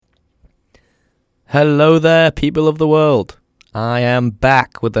Hello there, people of the world. I am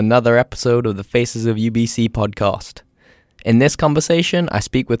back with another episode of the Faces of UBC podcast. In this conversation, I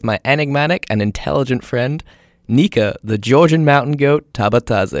speak with my enigmatic and intelligent friend, Nika, the Georgian mountain goat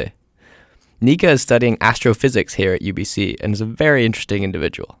Tabataze. Nika is studying astrophysics here at UBC and is a very interesting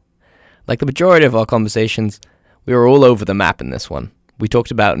individual. Like the majority of our conversations, we were all over the map in this one. We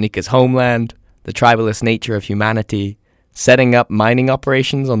talked about Nika's homeland, the tribalist nature of humanity, setting up mining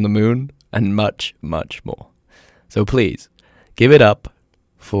operations on the moon, and much, much more. So please, give it up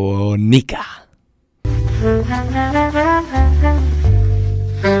for Nika.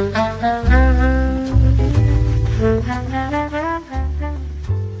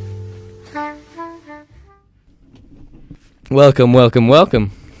 Welcome.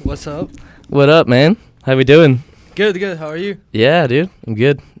 What's up? What up, man? How we doing? Good. How are you? Yeah, dude, I'm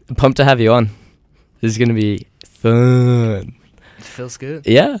good. I'm pumped to have you on. This is gonna be fun. It feels good.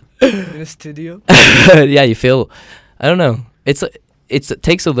 Yeah. In the studio. Yeah, you feel. I don't know. It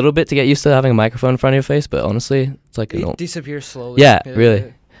takes a little bit to get used to having a microphone in front of your face, but honestly, it's like It disappears slowly. Yeah,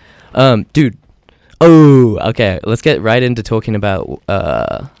 really. Dude. Oh, okay. Let's get right into talking about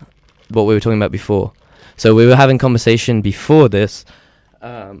what we were talking about before. So we were having conversation before this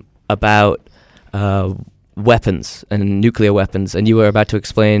about weapons and nuclear weapons, and you were about to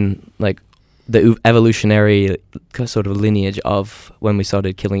explain like the evolutionary sort of lineage of when we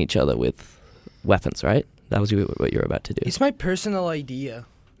started killing each other with weapons, right? That was what you were about to do. It's my personal idea.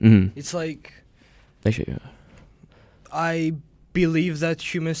 Mm-hmm. It's like Make sure I believe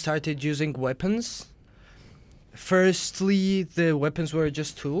that humans started using weapons. Firstly, the weapons were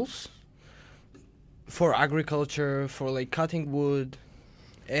just tools for agriculture, for like cutting wood,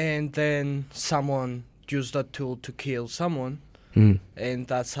 and then someone used that tool to kill someone, and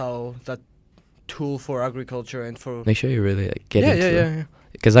that's how that tool for agriculture and for Make sure you really get into it. yeah.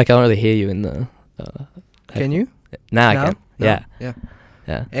 Because I can't really hear you in the... Can you? Now I Now? can. No?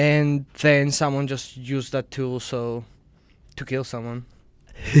 Yeah. And then someone just used that tool to kill someone.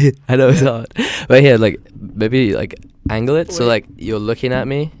 I know it's hard. But here, like, maybe, like, angle it so, Wait. like, you're looking at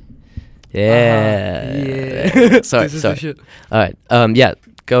me. Yeah. Yeah. Sorry. This is the shit. All right. Yeah,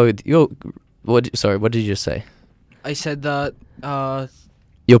 go with your... what did you just say? I said that,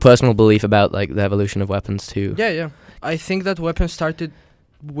 Your personal belief about, like, the evolution of weapons, too. yeah. I think that weapons started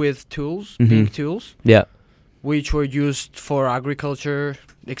with tools, Mhm. big tools, Yeah. which were used for agriculture,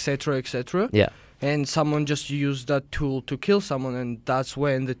 etc., Yeah. and someone just used that tool to kill someone, and that's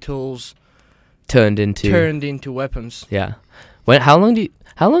when the tools Turned into... weapons. Yeah. How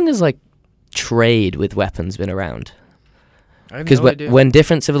long has, like, trade with weapons been around? I have Because no idea. when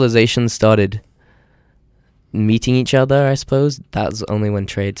different civilizations started meeting each other, I suppose, that's only when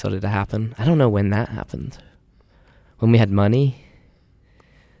trade started to happen. I don't know when that happened. When we had money?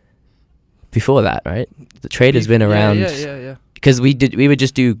 Before that, right? The trade has been around. Yeah. Because we would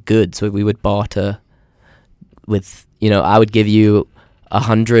just do goods. So we would barter with, I would give you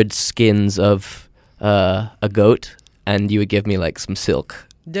 100 skins of a goat, and you would give me, like, some silk.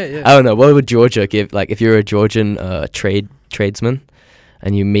 Yeah. I don't know. What would Georgia give? Like, if you're a Georgian tradesman,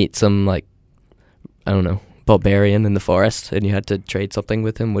 and you meet some, like, I don't know, barbarian in the forest, and you had to trade something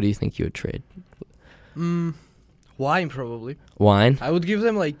with him, what do you think you would trade? Wine, probably. Wine? I would give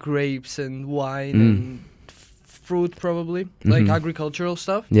them, like, grapes and wine and fruit, probably. Like, agricultural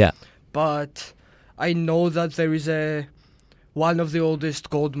stuff. Yeah. But I know that there is one of the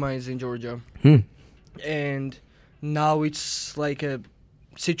oldest gold mines in Georgia. And now it's like a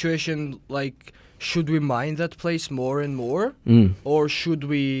situation like, should we mine that place more and more? Or should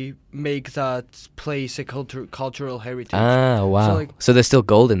we make that place a cultural heritage? Ah, wow. So there's still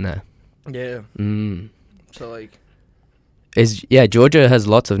gold in there. Yeah. So, like... Georgia has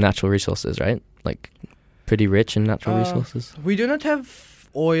lots of natural resources, right? Like, pretty rich in natural resources. We do not have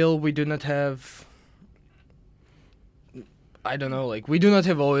oil. We do not have... I don't know, like, we do not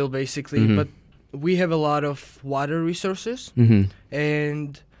have oil, basically, but we have a lot of water resources.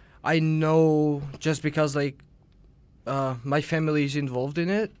 And I know, just because, like, my family is involved in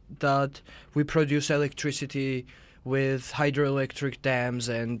it, that we produce electricity with hydroelectric dams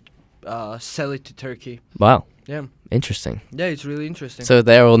and sell it to Turkey. Wow. Yeah. Interesting. Yeah, it's really interesting. So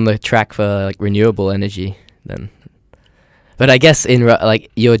they're on the track for, like, renewable energy then. But I guess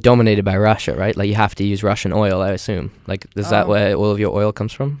you're dominated by Russia, right? Like, you have to use Russian oil, I assume. Like, is that where all of your oil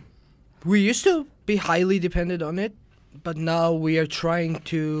comes from? We used to be highly dependent on it, but now we are trying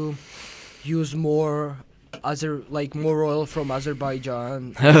to use more oil from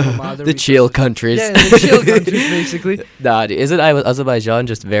Azerbaijan. From other The chill resources. countries. Yeah, the chill countries, basically. Nah, dude, isn't Azerbaijan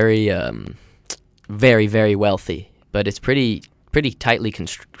just very, very, very wealthy? But it's pretty pretty tightly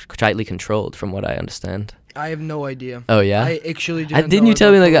controlled, from what I understand. I have no idea. Oh yeah. I actually didn't. Didn't know you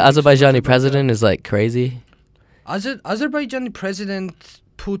tell me about like an politics Azerbaijani about president that. is like crazy? Azerbaijani president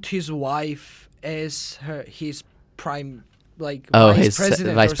put his wife as his prime, like Oh, vice his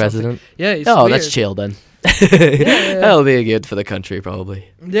president. vice or something. president. Yeah, it's Oh, weird. that's chill then. Yeah. That'll be good for the country probably.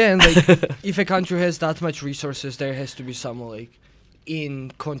 Yeah, and like if a country has that much resources, there has to be someone like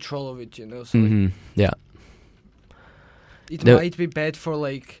in control of it, you know. So like, Yeah. it No. might be bad for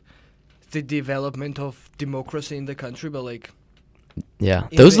like the development of democracy in the country, but like Yeah.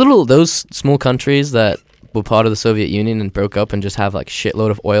 In Those small countries that were part of the Soviet Union and broke up and just have like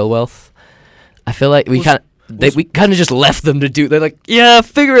shitload of oil wealth. I feel like we kind of just left them to do. They're like, yeah,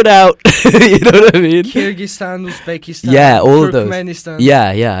 figure it out. You know what I mean? Kyrgyzstan, Uzbekistan, Yeah, all of those. Turkmenistan.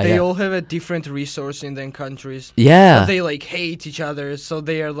 Yeah. They all have a different resource in their countries. Yeah. But they like hate each other, so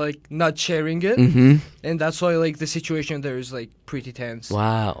they are like not sharing it, Mm-hmm. and that's why like the situation there is like pretty tense.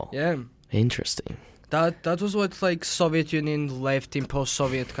 Wow. Yeah, Interesting. that was what like Soviet Union left in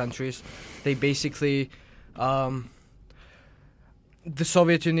post-Soviet countries. They basically, the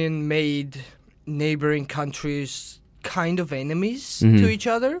Soviet Union made neighboring countries kind of enemies to Mhm. each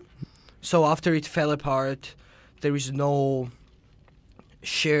other. So after it fell apart, there is no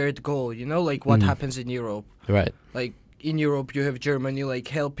shared goal, you know, like what Mhm. happens in Europe. Right. Like in Europe, you have Germany like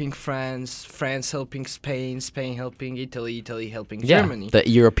helping France, France helping Spain, Spain helping Italy, Italy helping Germany. The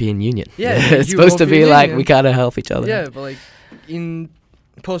European Union. Yeah, the It's supposed to be European like Union. we gotta help each other. Yeah, but like in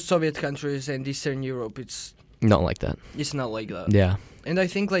post-Soviet countries and Eastern Europe, it's Not like that. not like that. Yeah. And I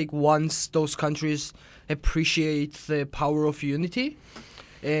think like once those countries appreciate the power of unity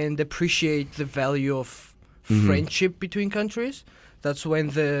and appreciate the value of Mhm. friendship between countries, that's when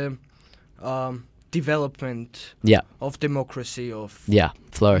the development Yeah. of democracy of Yeah. new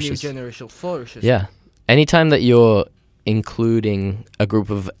Flourishes. generation flourishes. Yeah. Anytime that you're including a group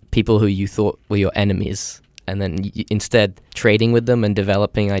of people who you thought were your enemies and then instead trading with them and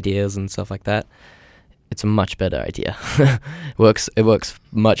developing ideas and stuff like that, it's a much better idea. It works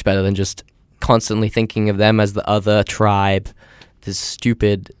much better than just constantly thinking of them as the other tribe. This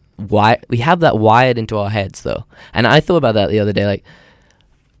stupid we have that wired into our heads though. And I thought about that the other day, like,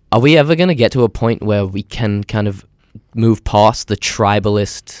 are we ever going to get to a point where we can kind of move past the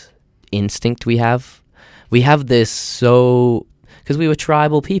tribalist instinct we have? We have this because we were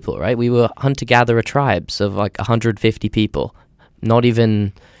tribal people, right? We were hunter-gatherer tribes of like 150 people, not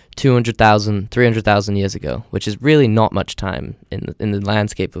even 200,000, 300,000 years ago, which is really not much time in the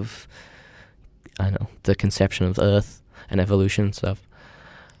landscape of, I don't know, the conception of Earth and evolution and stuff.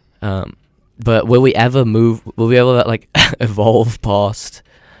 But will we ever like evolve past?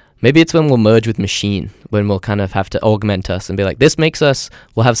 Maybe it's when we'll merge with machine, when we'll kind of have to augment us and be like, this makes us,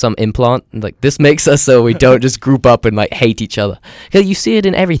 we'll have some implant, and like, this makes us so we don't just group up and like hate each other. Because you see it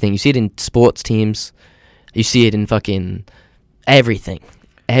in everything. You see it in sports teams. You see it in fucking everything.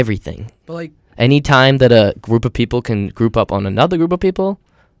 But like Any time that a group of people can group up on another group of people,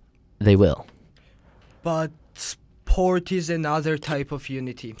 they will. but sport is another type of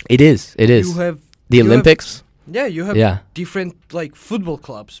unity. It is. You have The you have- Olympics. you have Yeah. different like football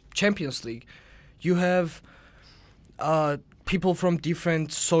clubs, Champions League. You have people from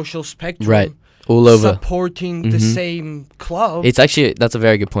different social spectrum Right. All over. supporting the Mhm. same club. That's a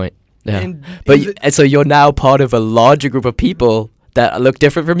very good point. Yeah. And But in and so you're now part of a larger group of people that look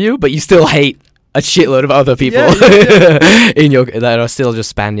different from you, but you still hate a shitload of other people Yeah. in your that are still just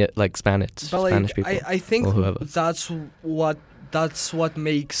Spanish but like, Spanish people. I think or whoever. that's what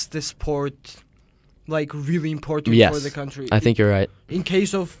makes the sport like really important Yes, for the country. I think you're right. in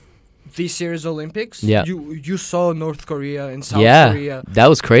case of this year's Olympics, Yeah. you saw North Korea and South Yeah. Korea That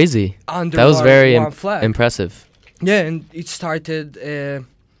was crazy. under That was very one flag. Impressive. Yeah, and it started a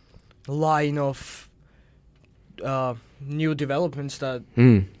line of new developments that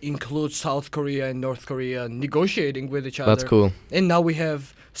Mm, include South Korea and North Korea negotiating with each other. that's cool. And now we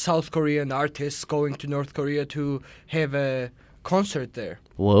have South Korean artists going to North Korea to have a concert there.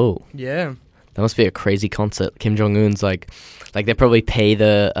 Whoa. Yeah. That must be a crazy concert. Kim Jong Un's like they probably pay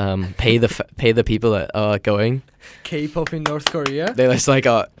the people that are going. K-pop in North Korea. They just like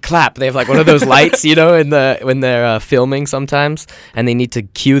clap. They have like one of those lights, you know, when they're filming sometimes, and they need to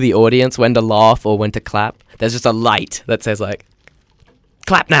cue the audience when to laugh or when to clap. There's just a light that says like,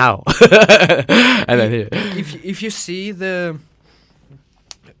 clap now, and then If you see the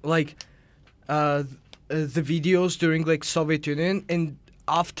the videos during like Soviet Union and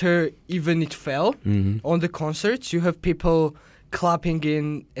after even it fell on the concerts, you have people clapping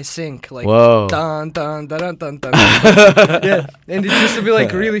in a sync like whoa, dun dun dun dun dun dun. Yeah, and it used to be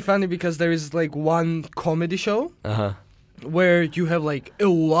like really funny because there is like one comedy show uh-huh, where you have like a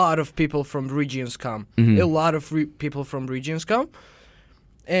lot of people from regions come. A lot of people from regions come,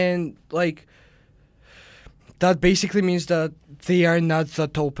 and like that basically means that they are not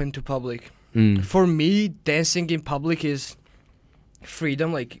that open to public. For me, dancing in public is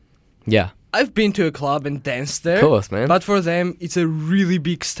freedom. Like, yeah, I've been to a club and danced there. of course, man. But for them, it's a really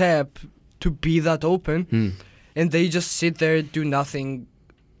big step to be that open. And they just sit there, do nothing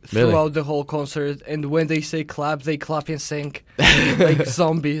throughout the whole concert. And when they say clap, they clap in sync like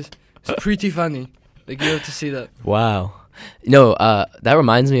zombies. It's pretty funny. Like, you have to see that. Wow. No, that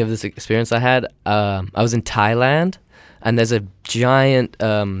reminds me of this experience I had. I was in Thailand, and there's a giant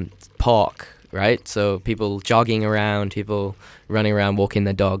park, right? So people jogging around, people running around, walking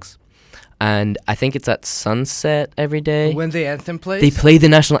their dogs. And I think it's at sunset every day. When the anthem plays? They play the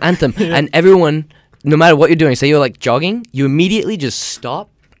national anthem. And everyone, no matter what you're doing, say you're like jogging, you immediately just stop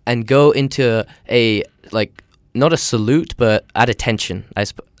and go into a, like, not a salute, but at attention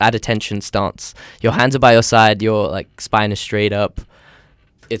stance. Your hands are by your side, your like spine is straight up.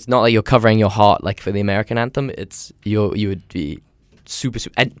 It's not like you're covering your heart like for the American anthem. It's you would be super,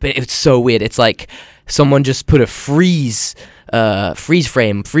 but it's so weird. It's like someone just put a freeze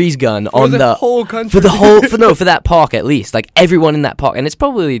gun on the whole country. For that park at least. Like everyone in that park, and it's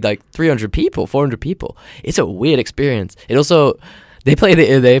probably like 300 people, 400 people. It's a weird experience. It also They play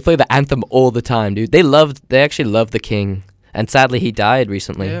the anthem all the time, dude. They actually love the king, and sadly he died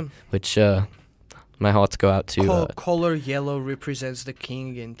recently, which my hearts go out to. Color yellow represents the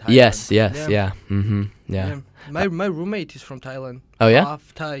king in Thailand. Yes. My roommate is from Thailand. Oh yeah,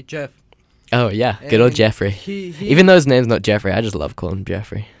 half Thai, Jeff. Oh yeah, good old Jeffrey. Even though his name's not Jeffrey, I just love calling him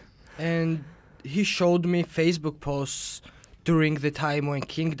Jeffrey. And he showed me Facebook posts during the time when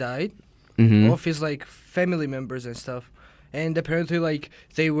King died of his like family members and stuff. And apparently, like,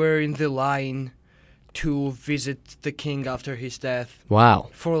 they were in the line to visit the king after his death.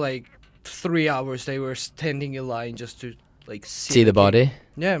 Wow. For, like, 3 hours, they were standing in line just to, like, see the body?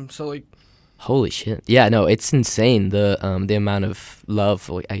 Yeah, so, like... Holy shit. Yeah, no, it's insane, the amount of love,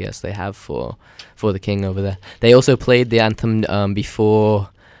 I guess, they have for the king over there. They also played the anthem before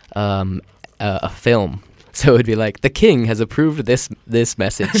a film. So it would be like, the king has approved this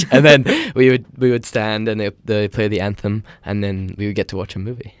message, and then we would stand and they play the anthem, and then we would get to watch a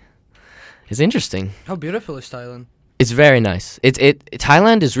movie. It's interesting. How beautiful is Thailand? It's very nice.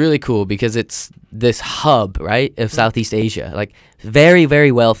 Thailand is really cool because it's this hub, right, of Southeast Asia. Like very,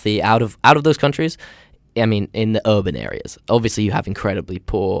 very wealthy out of those countries. I mean, in the urban areas. Obviously, you have incredibly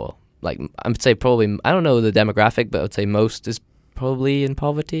poor. Like I would say, probably I don't know the demographic, but I would say most is probably in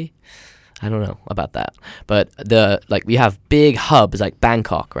poverty. I don't know about that, but we have big hubs like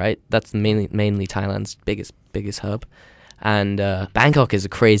Bangkok, right? That's mainly Thailand's biggest hub, and Bangkok is a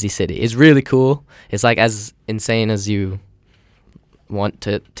crazy city. It's really cool. It's like as insane as you want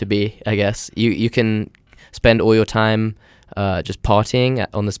it to be, I guess. You can spend all your time just partying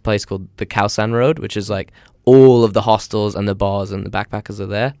on this place called the Khao San Road, which is like all of the hostels and the bars and the backpackers are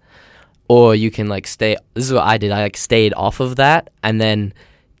there, or you can like stay. This is what I did. I like stayed off of that and then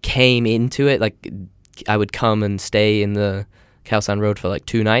came into it. Like I would come and stay in the Khao San Road for like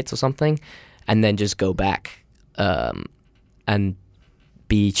 2 nights or something, and then just go back and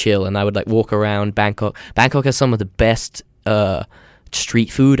be chill. And I would like walk around Bangkok. Bangkok has some of the best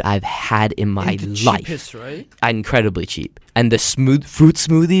street food I've had in my life. Cheapest, right? Incredibly cheap. And the fruit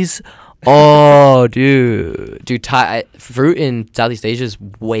smoothies. Oh, dude, fruit in Southeast Asia is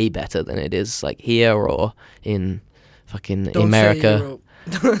way better than it is like here or in fucking America.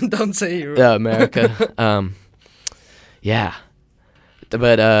 Don't say Europe. America. Yeah.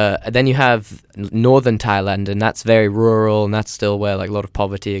 But then you have northern Thailand, and that's very rural, and that's still where like a lot of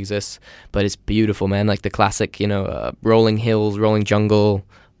poverty exists. But it's beautiful, man. Like the classic, rolling hills, rolling jungle,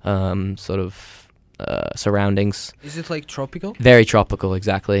 sort of surroundings. Is it like tropical? Very tropical,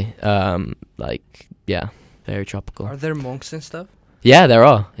 exactly. Very tropical. Are there monks and stuff? Yeah, there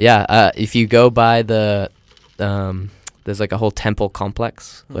are. Yeah, if you go by the there's like a whole temple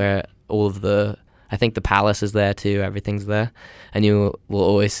complex where all of I think the palace is there too, everything's there. And you will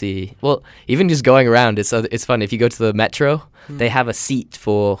always see, well, even just going around, it's fun. If you go to the metro, they have a seat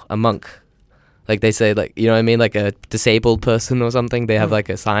for a monk. Like they say, like, you know what I mean? Like a disabled person or something, they have like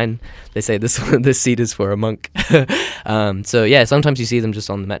a sign. They say this seat is for a monk. So yeah, sometimes you see them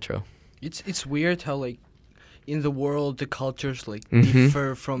just on the metro. It's weird how like in the world the cultures like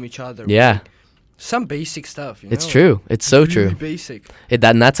differ from each other. Yeah. Like, some basic stuff, It's true. It's so really true. Basic.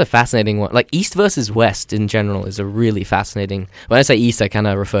 And that's a fascinating one. Like East versus West in general is a really fascinating. When I say East, I kind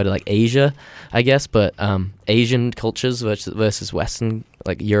of refer to like Asia, I guess. But Asian cultures versus Western,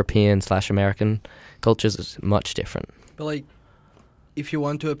 like European/American cultures is much different. But like, if you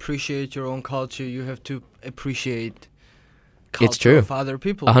want to appreciate your own culture, you have to appreciate culture It's true. of other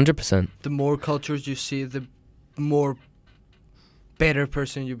people. 100%. The more cultures you see, the more better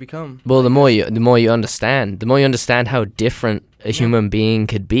person you become. Well, the more you understand how different a human being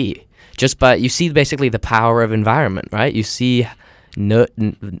could be. Just by you see basically the power of environment, right? You see,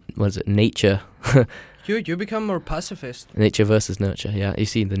 nature. You become more pacifist. Nature versus nurture. Yeah, you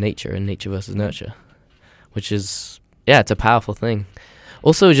see the nature and nature versus nurture, which is it's a powerful thing.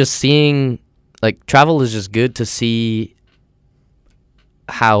 Also, just seeing like travel is just good to see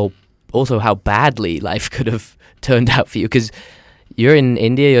how badly life could have turned out for you, because you're in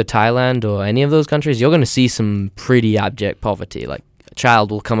India or Thailand or any of those countries, you're going to see some pretty abject poverty. Like a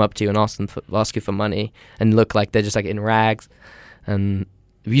child will come up to you and ask you for money and look like they're just like in rags, and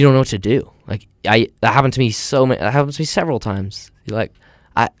you don't know what to do. Like that happened to me several times. You're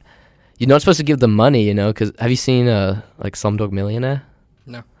not supposed to give them money, you know, because have you seen like Slumdog Millionaire?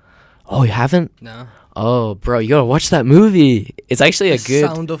 No. Oh, you haven't? No. Oh, bro, you gotta watch that movie. It's actually a good...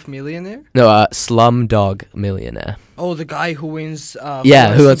 Sound of Millionaire? No, Slumdog Millionaire. Oh, the guy who wins... Who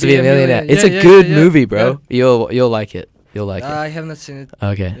wants to be a millionaire. It's a good movie, bro. Yeah. You'll like it. You'll like it. I have not seen it.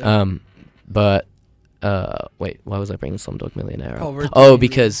 Okay. Yeah. But... wait, why was I bringing Slumdog Millionaire up? Oh,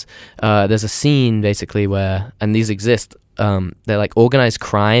 because there's a scene, basically, where... And these exist. They're like organized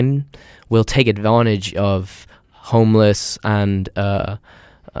crime will take advantage of homeless and...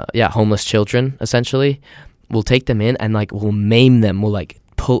 homeless children, essentially. We'll take them in and like we'll maim them. We'll like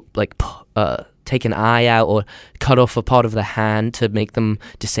take an eye out or cut off a part of the hand to make them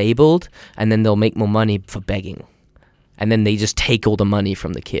disabled, and then they'll make more money for begging. And then they just take all the money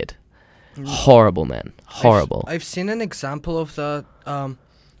from the kid. Horrible, man. Horrible. I've seen an example of that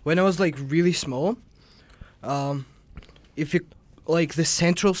when I was like really small. If you like the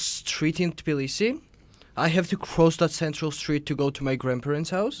central street in Tbilisi, I have to cross that central street to go to my grandparents'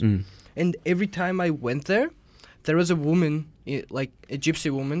 house. And every time I went there was a woman, like a gypsy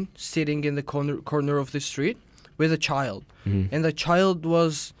woman, sitting in the corner of the street with a child. And the child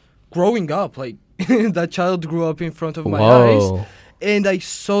was growing up. Like, that child grew up in front of my eyes. And I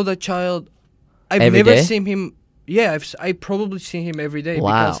saw that child. I've every never day? seen him. Yeah, I probably seen him every day.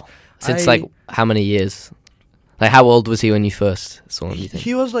 Wow. Because Since like how many years? Like how old was he when you first saw him, you think?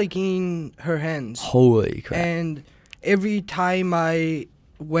 He was like in her hands. Holy crap. And every time I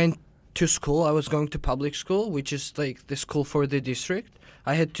went to school, I was going to public school, which is like the school for the district.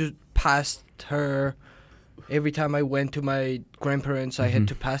 I had to pass her. Every time I went to my grandparents, I had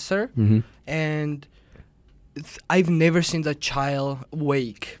to pass her. And I've never seen that child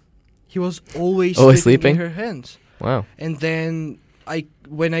wake. He was always sleeping in her hands. Wow. And then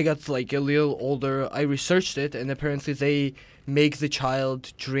when I got like a little older, I researched it, and apparently they make the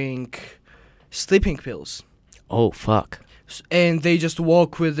child drink sleeping pills. Oh, fuck. And they just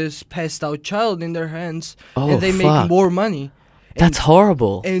walk with this passed out child in their hands, Oh, and they make more money. That's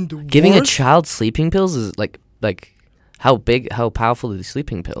horrible. And giving a worse- child sleeping pills is like how powerful are these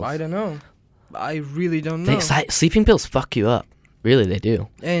sleeping pills? I don't know. I really don't know. Sleeping pills fuck you up. Really, they do.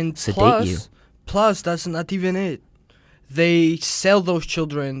 And sedate you. Plus, that's not even it. They sell those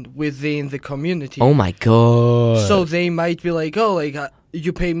children within the community. Oh my god. So they might be like, oh, like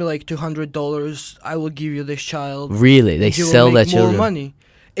you pay me like $200, I will give you this child. Really, they sell their children. More money,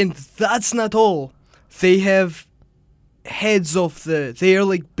 and that's not all. They have heads of they are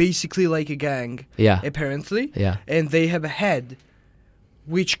like basically like a gang. Yeah. Apparently. Yeah. And they have a head,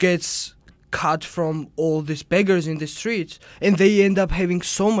 which gets cut from all these beggars in the streets, and they end up having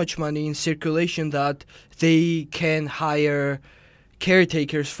so much money in circulation that they can hire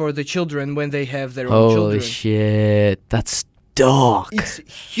caretakers for the children when they have their own children. Holy shit, that's dark. It's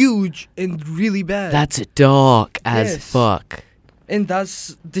huge and really bad. That's dark as Yes. fuck. And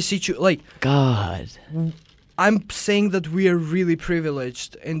that's the situation. Like, God. I'm saying that we are really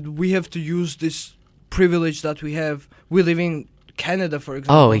privileged, and we have to use this privilege that we have. We live in Canada, for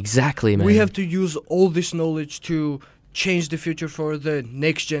example. Oh, exactly, man. We have to use all this knowledge to change the future for the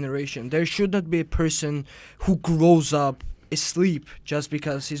next generation. There should not be a person who grows up asleep just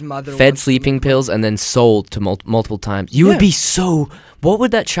because his mother fed wants to sleeping make pills and then sold to multiple times. You would be so... What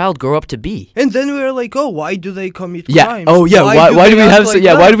would that child grow up to be? And then we're like, oh, why do they commit Yeah. crimes? Oh, yeah. Why do we have... like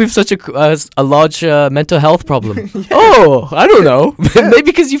why that? do we have such a large mental health problem? Oh, I don't know. Maybe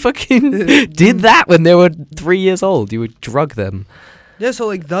because you fucking did that when they were 3 years old. You would drug them. Yeah, so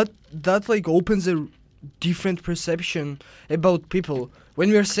like that like opens a different perception about people. When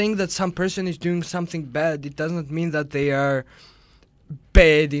we are saying that some person is doing something bad, it doesn't mean that they are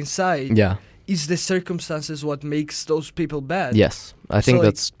bad inside. Yeah. It's the circumstances what makes those people bad. Yes. I think like-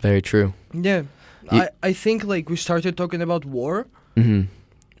 that's very true. Yeah. I think like we started talking about war.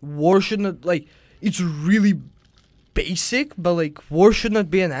 Mm-hmm. War should not like it's really basic, but like war should not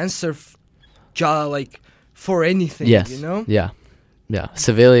be an answer like for anything. Yes. You know. Yeah. Yeah.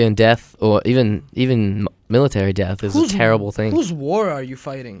 Civilian death or even military death is a terrible thing. Whose war are you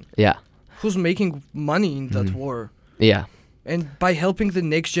fighting? Yeah. Who's making money in that war? Yeah. And by helping the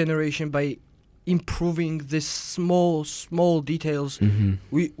next generation, by improving these small details,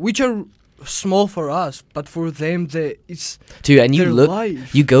 which are small for us, but for them, it's Dude, and you their look,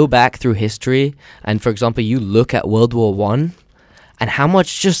 life. you go back through history, and for example, you look at World War One, and how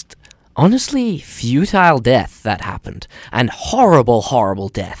much just honestly futile death that happened, and horrible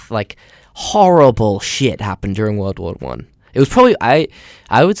death, like horrible shit happened during World War One. It was probably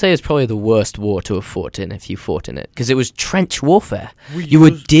I would say it's probably the worst war to have fought in if you fought in it, because it was trench warfare. You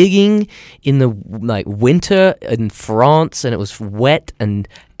were digging in the like winter in France, and it was wet, and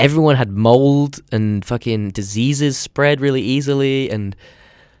everyone had mold and fucking diseases spread really easily, and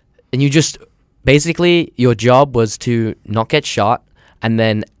you just basically your job was to not get shot, and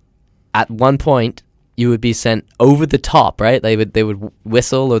then at one point you would be sent over the top, right? They would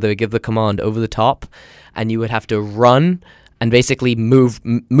whistle, or they would give the command over the top, and you would have to run and basically move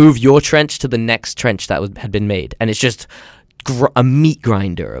your trench to the next trench that had been made, and it's just a meat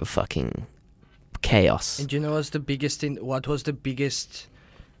grinder of fucking chaos. And you know what was the biggest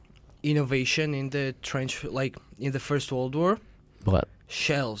innovation in the trench, like in the First World War? What?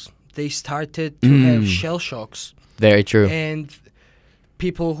 Shells. They started to have shell shocks. Very true. And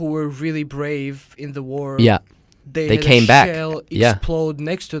people who were really brave in the war, they had came a back. shell explode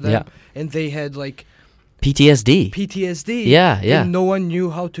next to them, and they had like PTSD. Yeah. And no one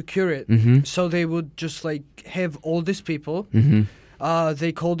knew how to cure it. So they would just like have all these people.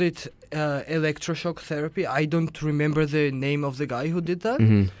 They called it electroshock therapy. I don't remember the name of the guy who did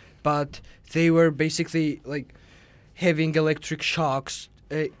that, but they were basically like having electric shocks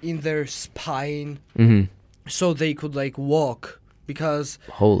in their spine, so they could like walk, because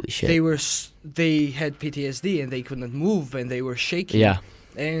holy shit, they had PTSD and they couldn't move and they were shaking. Yeah.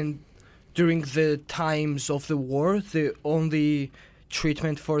 And during the times of the war, the only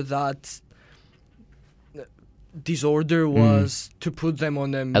treatment for that disorder was to put them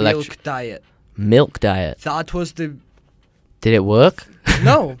on a milk diet. Milk diet. That was the... Did it work?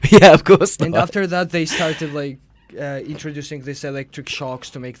 No. Yeah, of course not. And after that, they started like introducing these electric shocks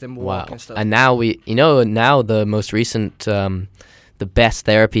to make them walk and stuff. And now now the most recent, the best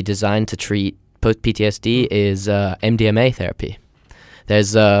therapy designed to treat post-PTSD is MDMA therapy.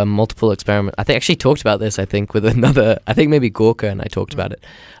 There's multiple experiments. I actually talked about this, with another... I think maybe Gorka and I talked about it.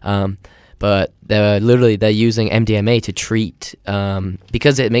 But they're using MDMA to treat...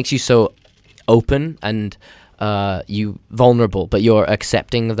 because it makes you so open and you vulnerable, but you're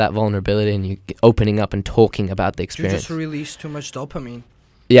accepting of that vulnerability and you opening up and talking about the experience. You just release too much dopamine.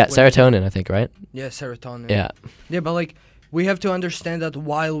 Yeah, serotonin, I think, right? Yeah, serotonin. Yeah. Yeah, but like, we have to understand that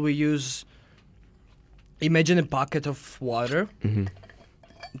while we use... Imagine a bucket of water.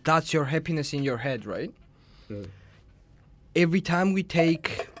 That's your happiness in your head, right? Every time we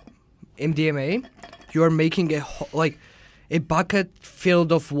take MDMA, you are making a bucket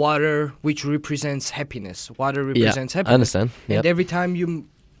filled of water, which represents happiness. Water represents happiness. I understand. Yep. And every time you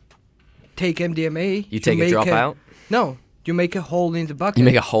take MDMA... You take a drop out? No, you make a hole in the bucket. You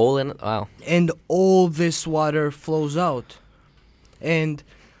make a hole in it? Wow. And all this water flows out. And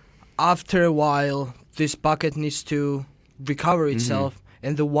after a while, this bucket needs to recover itself,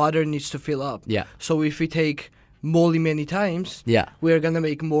 and the water needs to fill up. Yeah. So if we take Molly many times, we're going to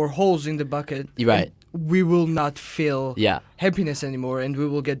make more holes in the bucket. You're right. We will not feel happiness anymore, and we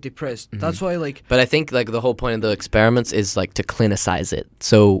will get depressed. That's why, But I think, the whole point of the experiments is, to clinicize it.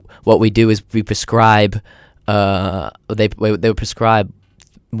 So what we do is we prescribe... they would prescribe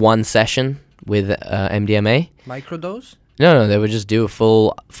one session with MDMA. Microdose? No, they would just do a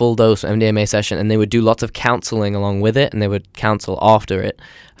full dose MDMA session, and they would do lots of counseling along with it, and they would counsel after it,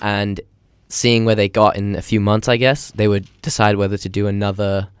 and seeing where they got in a few months, I guess, they would decide whether to do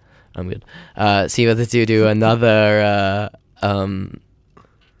another... I'm good. See whether to do another... what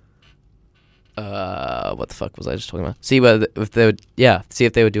the fuck was I just talking about? See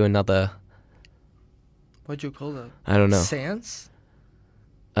if they would do another... What'd you call that? I don't know. Seance?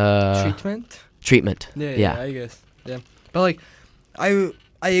 Treatment? Yeah, I guess. Yeah. But I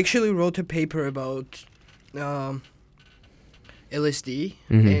actually wrote a paper about LSD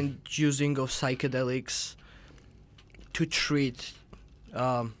and using of psychedelics to treat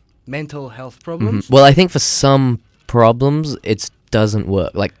mental health problems. Well, I think for some problems, it's doesn't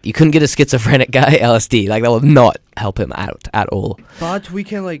work. Like, you couldn't get a schizophrenic guy LSD. Like, that will not help him out at all. But we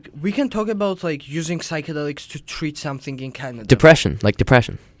can talk about like using psychedelics to treat something in Canada. Depression.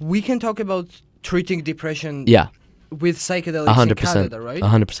 We can talk about treating depression. Yeah. With psychedelics in Canada, right?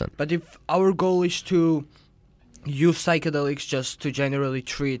 100%. But if our goal is to use psychedelics just to generally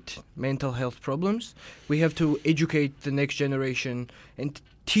treat mental health problems, we have to educate the next generation and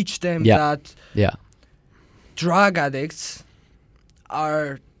teach them that drug addicts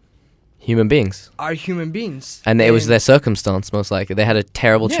are human beings. And it was their circumstance, most likely. They had a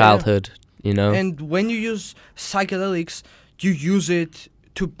terrible childhood, you know? And when you use psychedelics, you use it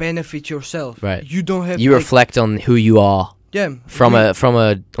to benefit yourself. Right. You don't have you reflect on who you are. Yeah. From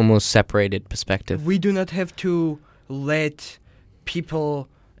a almost separated perspective. We do not have to let people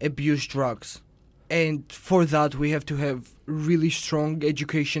abuse drugs. And for that we have to have really strong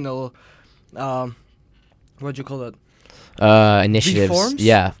educational what do you call it? Initiatives. Reforms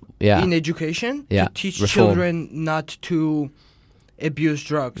in education to teach children not to abuse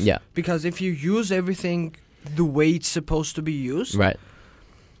drugs. Yeah. Because if you use everything the way it's supposed to be used, right.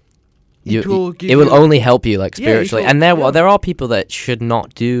 It will only help you, like, spiritually. And there are people that should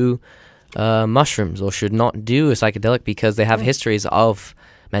not do mushrooms or should not do a psychedelic because they have histories of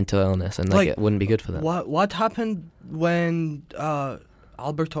mental illness, and like it wouldn't be good for them. What happened when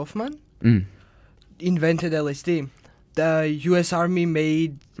Albert Hoffman invented LSD? The U.S. Army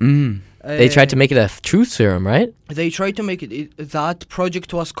made... they tried to make it a truth serum, right? They tried to make it... That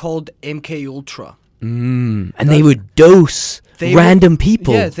project was called MK Ultra. And they would dose random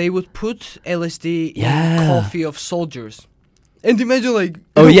people. Yeah, they would put LSD in coffee of soldiers. And imagine, like,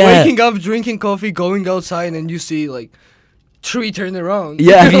 waking up, drinking coffee, going outside, and you see, like, tree turn around.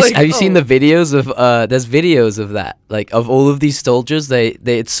 Yeah, have you seen the videos of, there's videos of that, like, of all of these soldiers.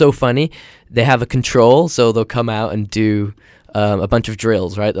 It's so funny. They have a control, so they'll come out and do a bunch of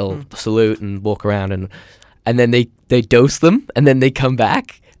drills, right? They'll salute and walk around, and then they dose them, and then they come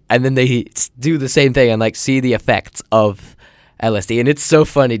back. And then they do the same thing and, like, see the effects of LSD. And it's so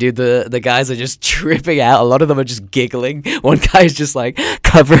funny, dude. The guys are just tripping out. A lot of them are just giggling. One guy's just, like,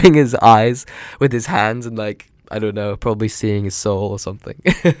 covering his eyes with his hands and, like, I don't know, probably seeing his soul or something.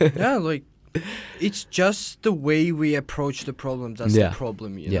 Yeah, like, it's just the way we approach the problem that's the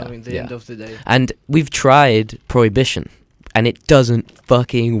problem, you know, in the end of the day. And we've tried prohibition, and it doesn't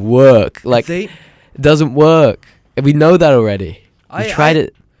fucking work. Like, it doesn't work. We know that already. We tried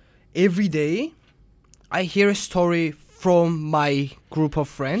it. Every day, I hear a story from my group of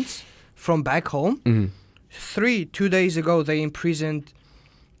friends from back home. 2 days ago, they imprisoned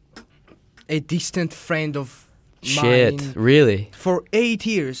a distant friend of mine. Shit, really? For 8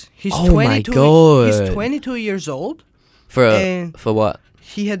 years. He's my God. He's 22 years old. For what?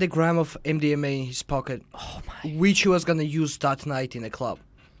 He had a gram of MDMA in his pocket, which he was going to use that night in a club.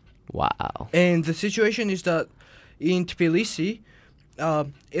 Wow. And the situation is that in Tbilisi,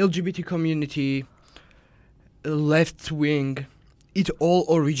 LGBT community, left wing, it all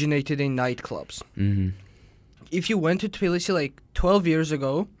originated in nightclubs. If you went to Tbilisi like 12 years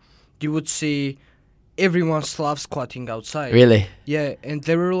ago, you would see everyone Slav squatting outside. Really? Yeah, and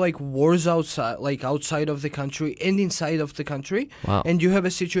there were like wars outside of the country and inside of the country. Wow. And you have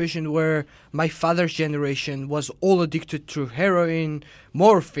a situation where my father's generation was all addicted to heroin,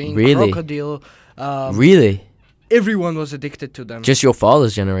 morphine, crocodile. Really? Everyone was addicted to them. Just your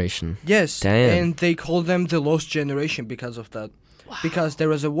father's generation? Yes. Damn. And they call them the lost generation because of that. Wow. Because there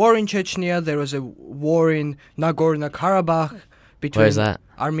was a war in Chechnya, there was a war in Nagorno-Karabakh between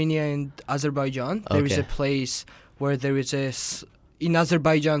Armenia and Azerbaijan. Okay. There is a place where in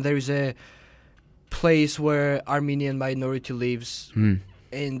Azerbaijan there is a place where Armenian minority lives.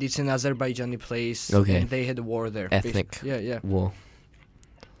 And it's an Azerbaijani place. Okay. And they had a war there. Ethnic war.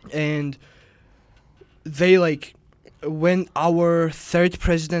 And they when our third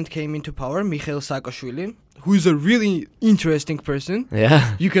president came into power, Mikhail Saakashvili, who is a really interesting person.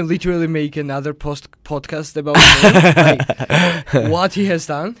 Yeah. You can literally make another podcast about him, what he has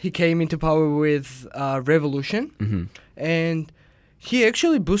done. He came into power with revolution, and he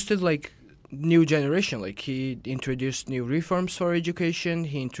actually boosted new generation. He introduced new reforms for education.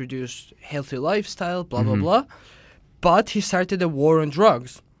 He introduced healthy lifestyle, blah blah blah. But he started a war on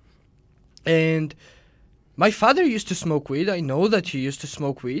drugs, and my father used to smoke weed. I know that he used to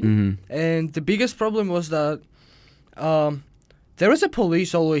smoke weed. And the biggest problem was that there was a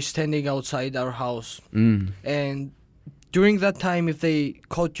police always standing outside our house. And during that time, if they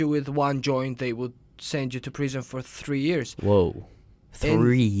caught you with one joint, they would send you to prison for 3 years. Whoa.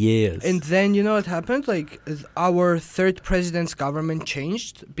 3 years. And then, you know what happened? Our third president's government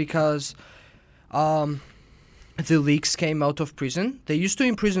changed because the leaks came out of prison, they used to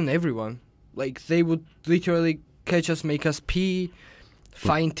imprison everyone. Like, they would literally catch us, make us pee,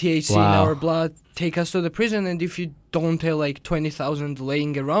 find THC in our blood, take us to the prison, and if you don't have like 20,000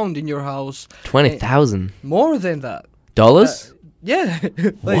 laying around in your house, 20,000 more than that, dollars. Yeah,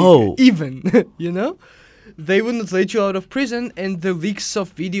 like, whoa, even you know, they wouldn't let you out of prison, and the leaks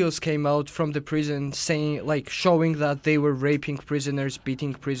of videos came out from the prison saying, like, showing that they were raping prisoners,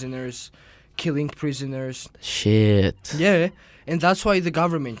 beating prisoners, killing prisoners. Shit. Yeah, and that's why the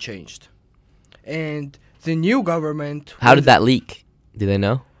government changed, and the new government. How did that leak? Do they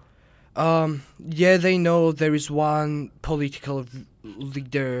know? Yeah, they know. There is one political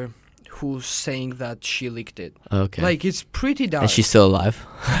leader who's saying that she leaked it. Okay. Like, it's pretty dark. And she's still alive?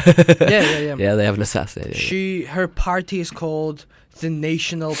 Yeah. Yeah, they haven't assassinated her. Her party is called the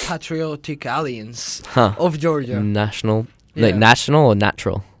National Patriotic Alliance Huh. of Georgia. National? Yeah. Like national or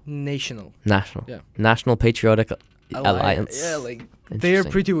natural? National. National. Yeah. National Patriotic Alliance. Yeah, like, they're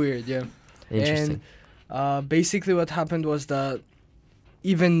pretty weird, yeah. Interesting. And basically what happened was that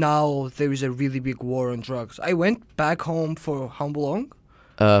even now there is a really big war on drugs. I went back home for how long?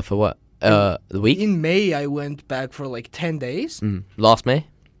 For what? The week? In May, I went back for like 10 days. Last May?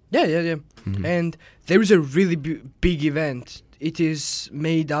 Yeah. Mm-hmm. And there is a really big event. It is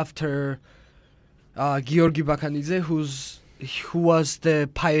made after Georgi Bakanidze, who was the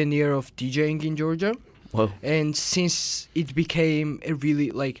pioneer of DJing in Georgia. Whoa. And since it became a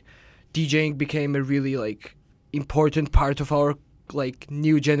really, like, DJing became a really, like, important part of our, like,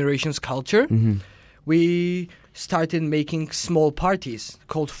 new generation's culture, we started making small parties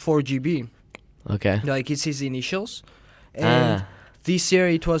called 4GB. Okay. Like, it's his initials. And this year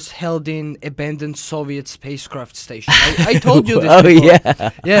it was held in abandoned Soviet spacecraft station. I told you this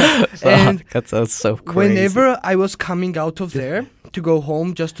before. Yeah. And that sounds so crazy. whenever I was coming out of there to go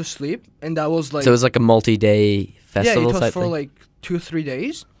home just to sleep, and that was like... So it was like a multi-day festival? Yeah, it was type for thing? like 2-3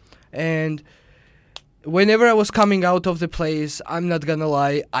 days. And whenever I was coming out of the place, I'm not gonna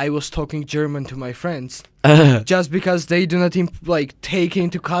lie, I was talking German to my friends. Just because they do not take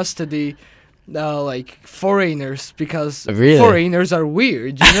into custody like foreigners, because foreigners are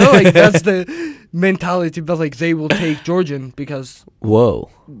weird, you know? Like, that's the mentality. But like, they will take Georgian because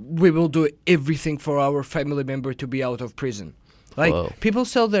we will do everything for our family member to be out of prison. Like, people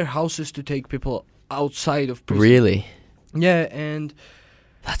sell their houses to take people outside of prison. Really? Yeah, and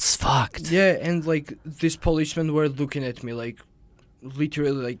that's fucked. Yeah, and like, these policemen were looking at me, like,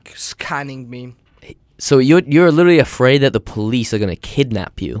 literally, like, scanning me. So you're literally afraid that the police are gonna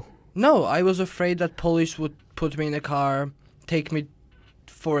kidnap you? No, I was afraid that police would put me in a car, take me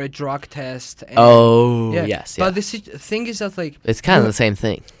for a drug test. And yes. But the thing is that, like, it's kind of the same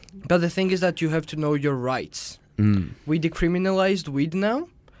thing. But the thing is that you have to know your rights. We decriminalized weed now,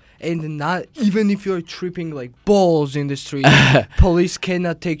 and not even if you're tripping like balls in the street, police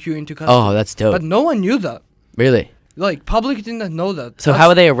cannot take you into custody. Oh, that's dope. But no one knew that. Really? Like, public did not know that. So how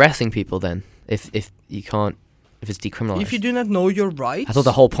are they arresting people then? If you can't, if it's decriminalized? If you do not know your rights. I thought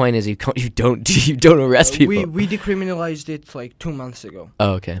the whole point is you don't arrest people. We decriminalized it like 2 months ago.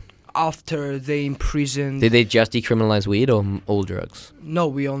 Oh, okay. After they imprisoned. Did they just decriminalize weed or all drugs? No,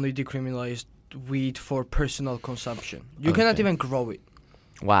 we only decriminalized weed for personal consumption. You cannot even grow it.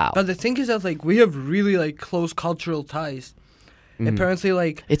 Wow. But the thing is that, like, we have really, like, close cultural ties. Apparently,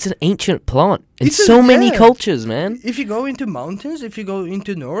 like, it's an ancient plant in so many cultures, man. If you go into mountains, if you go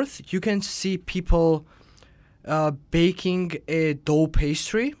into north, you can see people baking a dough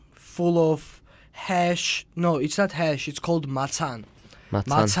pastry full of hash. No, it's not hash. It's called matsani,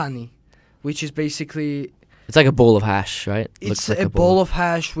 which is basically... It's like a bowl of hash, right? It's like a bowl of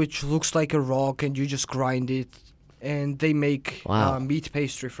hash which looks like a rock, and you just grind it, and they make meat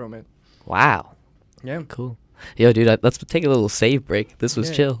pastry from it. Wow. Yeah. Cool. Yo, dude, let's take a little save break. This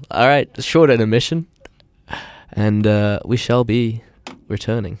was chill. All right, short intermission, and we shall be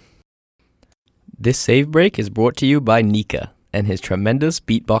returning. This save break is brought to you by Nika and his tremendous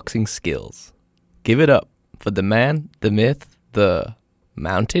beatboxing skills. Give it up for the man, the myth, the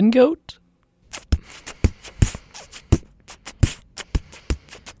mountain goat.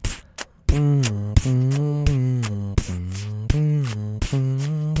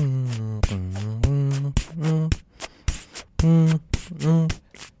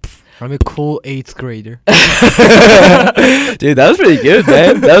 I'm a cool 8th grader. Dude, that was pretty good,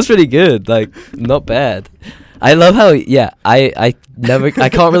 man. That was pretty good. Like, not bad. I love how, I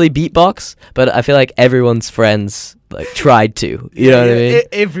can't really beatbox, but I feel like everyone's friends, like, tried to. You know what I mean?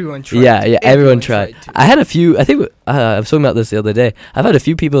 Everyone tried. Yeah, everyone tried. I had a few, I think, I was talking about this the other day. I've had a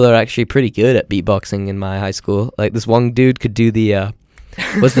few people that are actually pretty good at beatboxing in my high school. Like, this one dude could do the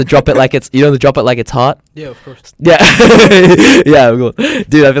Was the drop it like it's the drop it like it's hot? Yeah, of course. Yeah. Yeah, cool.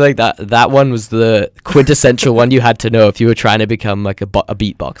 Dude, I feel like that one was the quintessential one you had to know if you were trying to become like a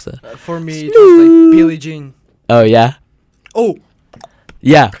beatboxer. For me, it was like Billie Jean. Oh yeah. Oh.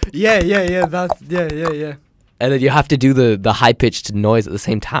 Yeah. Yeah. Yeah. And then you have to do the high pitched noise at the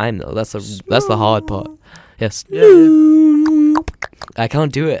same time though. That's the hard part. Yes. Yeah. I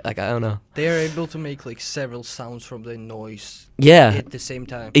can't do it. Like I don't know. They are able to make like several sounds from the noise. Yeah. At the same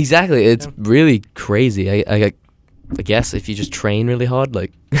time. Exactly. It's really crazy. I guess if you just train really hard,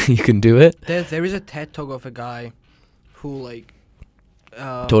 like you can do it. There is a TED talk of a guy who like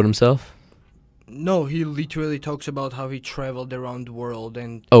taught himself. No, he literally talks about how he traveled around the world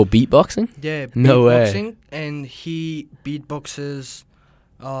and beatboxing. Yeah, no beatboxing, way. And he beatboxes,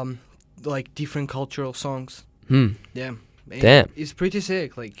 like different cultural songs. Yeah. Damn. It's pretty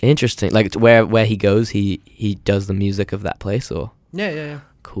sick. Like interesting. Like where he goes, he does the music of that place, or yeah.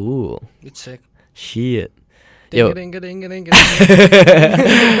 Cool. It's sick. Shit. Yo. I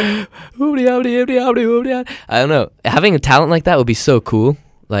don't know. Having a talent like that would be so cool.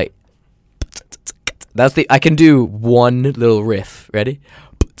 Like I can do one little riff. Ready?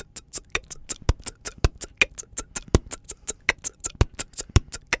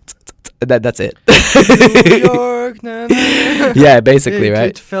 That's it. New York, nah, nah. Yeah, basically, right?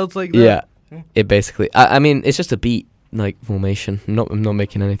 It felt like that. Yeah, it basically. I mean, it's just a beat like formation. I'm not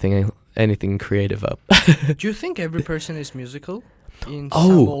making anything creative up. Do you think every person is musical?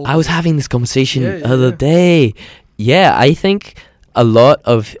 I was having this conversation the other day. Yeah, I think a lot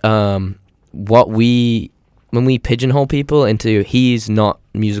of when we pigeonhole people into he's not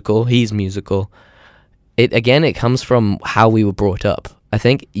musical, he's musical. It comes from how we were brought up. I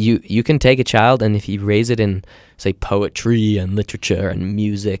think you can take a child and if you raise it in, say, poetry and literature and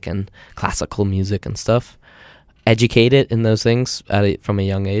music and classical music and stuff, educate it in those things from a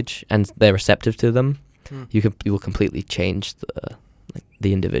young age, and they're receptive to them, you will completely change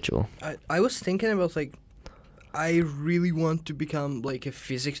the individual. I was thinking about like, I really want to become like a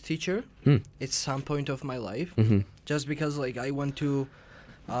physics teacher at some point of my life, just because like I want to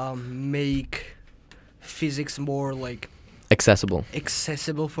make physics more like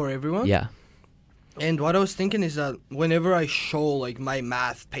accessible for everyone. Yeah. And what I was thinking is that whenever I show like my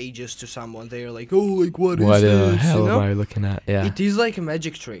math pages to someone, they're like, "Oh, like what is this?" What the hell am I looking at? Yeah. It is like a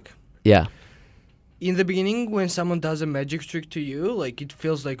magic trick. Yeah. In the beginning, when someone does a magic trick to you, like it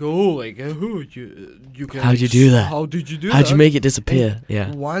feels like, you can. How'd you do that? How did you do that? How'd you make it disappear? And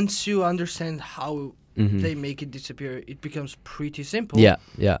yeah. Once you understand how they make it disappear, it becomes pretty simple. Yeah.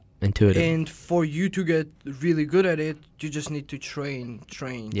 Intuitive. And for you to get really good at it, you just need to train.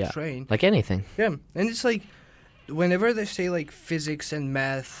 Like anything. Yeah, and it's like, whenever they say like physics and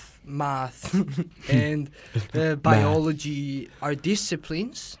math and biology are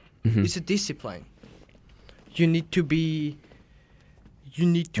disciplines, it's a discipline. You need to be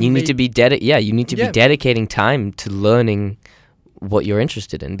dedicating time to learning what you're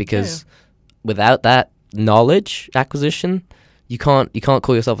interested in, because without that knowledge acquisition, you can't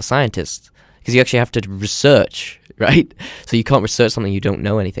call yourself a scientist, because you actually have to research, right? So you can't research something you don't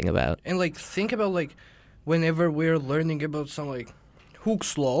know anything about. And like think about like whenever we're learning about some like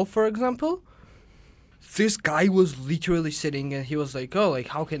Hooke's law, for example, this guy was literally sitting and he was like, "Oh, like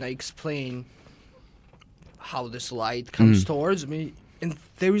how can I explain how this light comes towards me?" And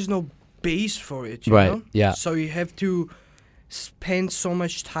there is no base for it, you know? Yeah. So you have to spend so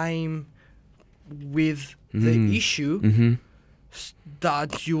much time with the issue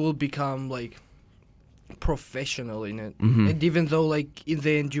that you will become like professional in it. And even though like in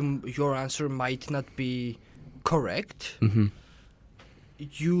the end your answer might not be correct,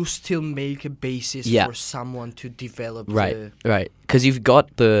 you still make a basis for someone to develop. Right. Because you've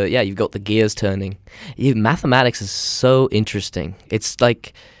got the gears turning. Mathematics is so interesting. It's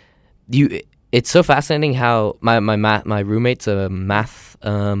like it's so fascinating how my roommate's a math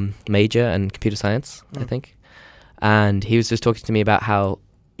major and computer science, I think, and he was just talking to me about how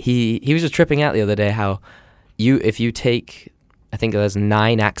he was just tripping out the other day how if you take, I think there's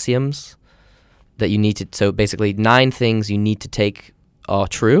 9 axioms that you need to, so basically 9 things you need to take are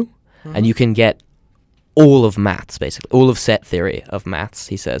true, and you can get all of maths, basically all of set theory of maths,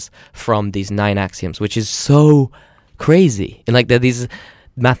 he says, from these 9 axioms, which is so crazy. And like there are these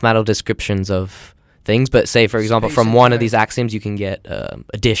mathematical descriptions of things, but say for example from one of these axioms you can get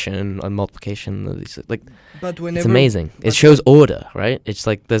addition and multiplication, like, but it's amazing. It shows order, right? It's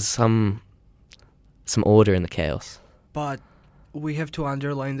like there's some order in the chaos. But we have to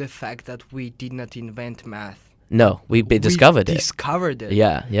underline the fact that we did not invent math. No, we discovered it. Discovered it.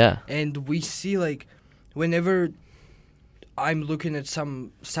 Yeah. And we see like whenever I'm looking at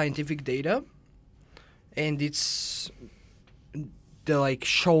some scientific data, and it's they're like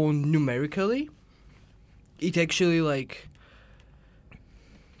shown numerically. It actually like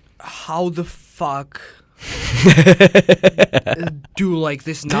how the fuck do like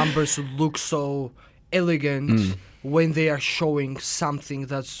these numbers look so elegant when they are showing something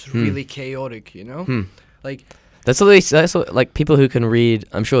that's really chaotic, you know? Like that's what, like people who can read.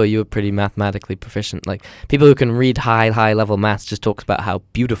 I'm sure you're pretty mathematically proficient. Like people who can read high level maths just talks about how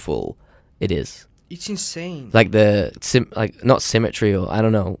beautiful it is. It's insane. Like like not symmetry, or I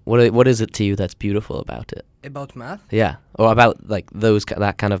don't know what is it to you that's beautiful about it? About math? Yeah, or about like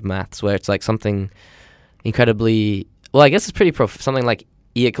that kind of maths where it's like something incredibly. Well, I guess it's pretty something like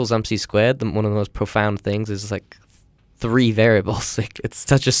E equals MC squared. One of the most profound things is like 3 variables. Like it's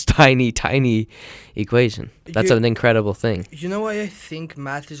such a tiny equation. That's an incredible thing. You know why I think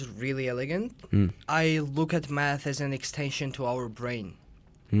math is really elegant? I look at math as an extension to our brain.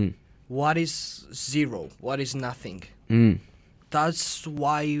 What is zero? What is nothing? That's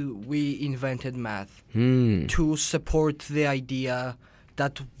why we invented math. To support the idea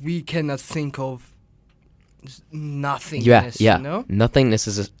that we cannot think of nothingness. Yeah. You know? Nothingness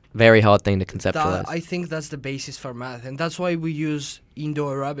is a very hard thing to conceptualize. I think that's the basis for math. And that's why we use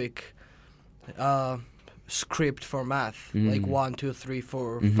Indo-Arabic script for math. Like 1, 2, 3,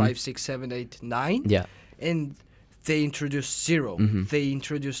 4, 5, 6, 7, 8, 9. Yeah. And they introduced zero. They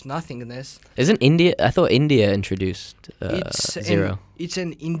introduced nothingness. Isn't India? I thought India introduced zero. It's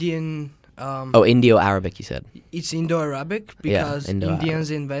an Indian. Indo-Arabic, you said. It's Indo-Arabic because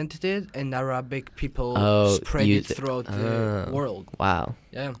Indians invented it, and Arabic people spread it throughout the world. Wow.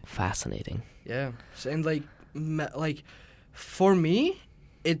 Yeah. Fascinating. Yeah. So, and like, for me,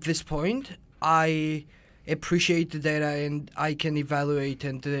 at this point, I appreciate the data, and I can evaluate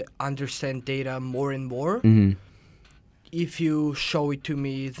and understand data more and more. If you show it to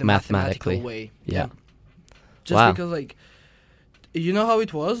me the mathematical way. Yeah. Just because, like, you know how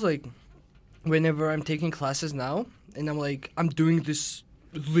it was? Like, whenever I'm taking classes now, and I'm doing this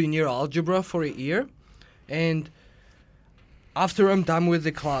linear algebra for a year, and after I'm done with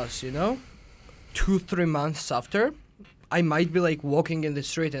the class, 2-3 months after, I might be, like, walking in the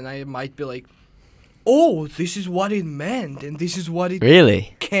street, and I might be like, oh, this is what it meant, and this is what it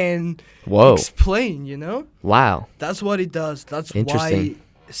really can explain, Wow. That's what it does. That's why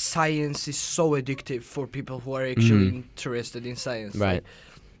science is so addictive for people who are actually interested in science. Right.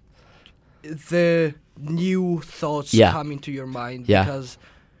 Like, the new thoughts come into your mind because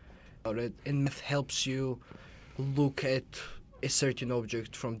it, and math helps you look at a certain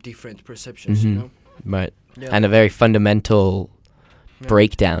object from different perceptions, Right. Yeah. And a very fundamental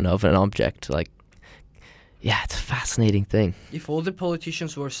breakdown of an object, like. Yeah, it's a fascinating thing. If all the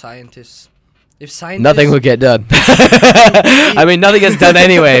politicians were scientists, nothing would get done. I mean, nothing gets done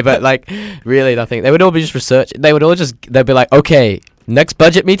anyway, but like, really nothing. They would all be just research. They'd be like, okay, next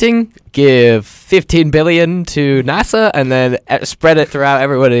budget meeting, give 15 billion to NASA, and then spread it throughout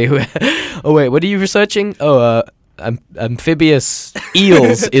everybody. Oh wait, what are you researching? Oh, amphibious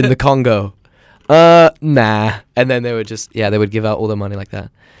eels in the Congo. Nah. And then they would they would give out all the money like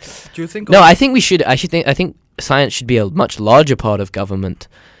that. Do you think? No, I think we should. I think science should be a much larger part of government,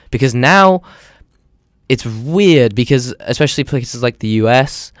 because now it's weird. Because especially places like the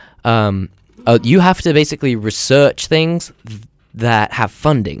U.S., you have to basically research things that have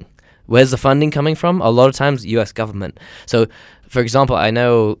funding. Where's the funding coming from? A lot of times, U.S. government. So, for example, I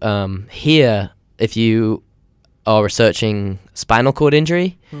know here, if you are researching spinal cord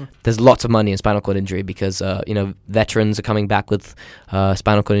injury, there's lots of money in spinal cord injury because veterans are coming back with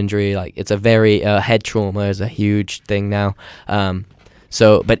spinal cord injury. Like, it's a very head trauma is a huge thing now.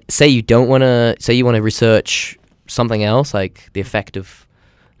 But say you want to research something else, like the effect of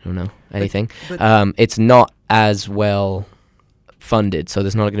anything. But it's not as well funded, so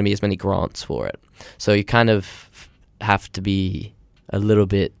there's not going to be as many grants for it. So you kind of have to be a little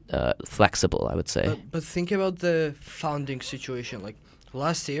bit flexible, I would say. But think about the funding situation. Like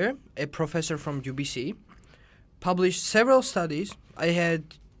last year, a professor from UBC published several studies. I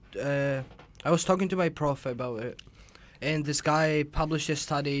was talking to my prof about it, and this guy published a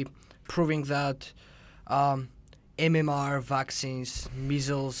study proving that MMR vaccines,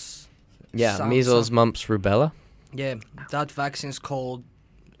 measles, measles, mumps, rubella. Yeah, that vaccines cause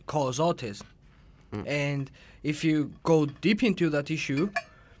autism. And if you go deep into that issue,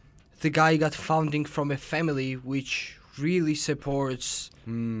 the guy got funding from a family which really supports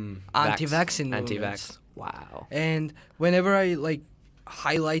anti-vaccine movements. Anti-vax. Wow. And whenever I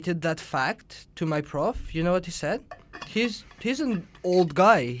highlighted that fact to my prof, you know what he said? He's an old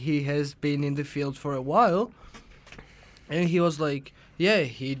guy. He has been in the field for a while. And he was like, yeah,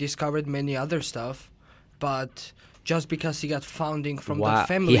 he discovered many other stuff, but just because he got funding from Wow, the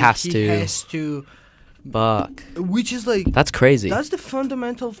family, he has to. Fuck. Which is like, That's crazy. that's the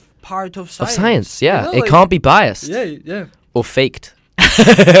fundamental part of Of science. science, yeah. You know, It like- can't be biased. Yeah. Or faked.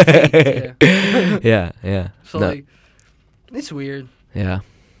 Yeah. Yeah. So No. like, it's weird. Yeah.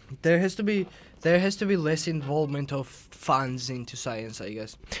 There has to be less involvement of funds into science, I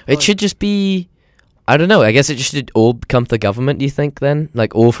guess. It Like- should just be, I don't know, I guess it should all come to the government, do you think, then?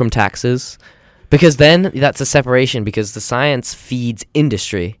 Like, all from taxes? Because then that's a separation, because the science feeds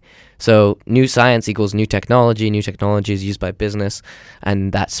industry. So new science equals new technology is used by business,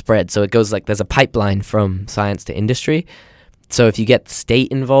 and that spreads. So it goes like, there's a pipeline from science to industry. So if you get the state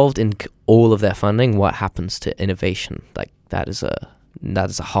involved in all of their funding, what happens to innovation? Like, that is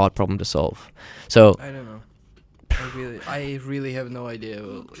a hard problem to solve. So I don't know. I really have no idea.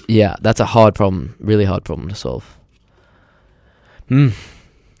 yeah, that's a hard problem, really hard problem to solve.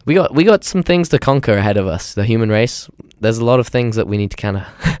 We got some things to conquer ahead of us, the human race. There's a lot of things that we need to kind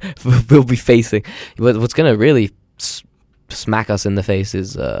of we'll be facing. What's going to really smack us in the face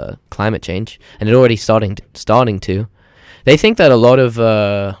is climate change, and it already starting to. They think that a lot of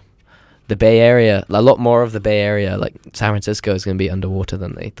the Bay Area, a lot more of the Bay Area, like San Francisco, is going to be underwater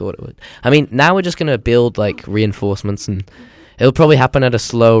than they thought it would. I mean, now we're just going to build like reinforcements, and it'll probably happen at a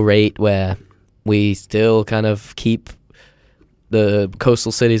slow rate where we still kind of keep the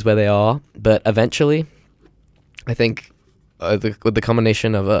coastal cities where they are, but eventually, I think with the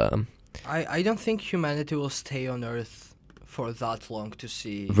combination of I don't think humanity will stay on Earth for that long to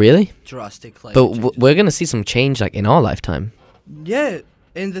see really, drastic climate but changes. we're gonna see some change like in our lifetime. Yeah,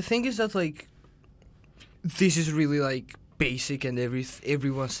 and the thing is that like this is really like basic, and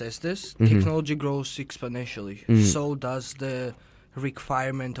everyone says this. Mhm. Technology grows exponentially. Mhm. So does the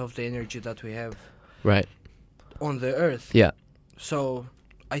requirement of the energy that we have Right. on the Earth. Yeah. So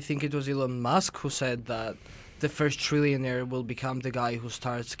I think it was Elon Musk who said that the first trillionaire will become the guy who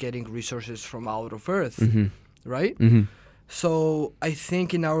starts getting resources from out of Earth, Mhm. right? Mhm. So I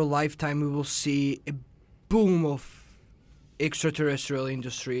think in our lifetime we will see a boom of extraterrestrial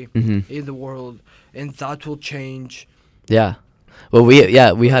industry Mhm. in the world, and that will change. Yeah. Well, we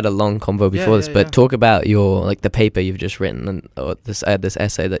had a long convo before this, but yeah. talk about your like the paper you've just written and or this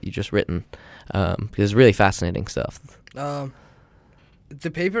essay that you just written, because it's really fascinating stuff.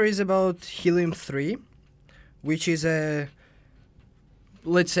 The paper is about helium-3, which is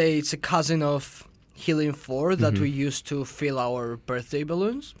let's say it's a cousin of helium-4 that Mhm. we use to fill our birthday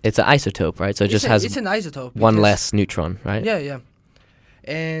balloons. It's an isotope, right? So it just it's an has isotope. one because- less neutron, right? Yeah.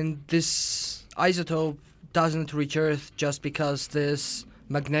 And this isotope doesn't reach Earth just because this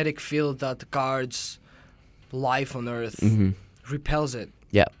magnetic field that guards life on Earth Mhm. repels it.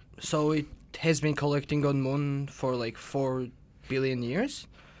 Yeah. So it has been collecting on Moon for like 4 billion years.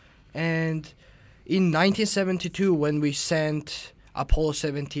 And in 1972, when we sent Apollo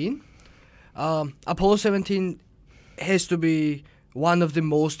 17, Apollo 17 has to be one of the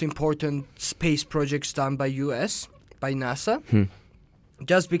most important space projects done by US, by NASA,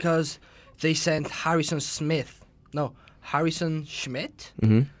 just because they sent Harrison Schmitt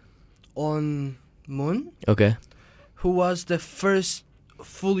Mhm. on Moon, Okay. who was the first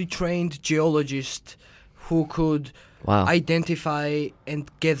fully trained geologist who could Wow. identify and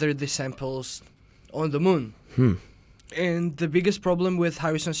gather the samples on the Moon. And the biggest problem with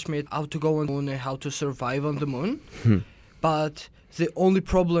Harrison Schmitt, how to go on the Moon and how to survive on the Moon, but the only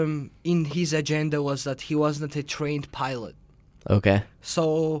problem in his agenda was that he wasn't a trained pilot. Okay.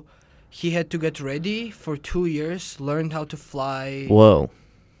 So he had to get ready for 2 years, learn how to fly, Whoa.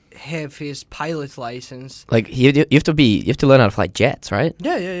 have his pilot license. Like you have to learn how to fly jets, right?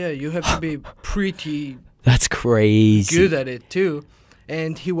 Yeah. You have to be pretty That's crazy. good at it too.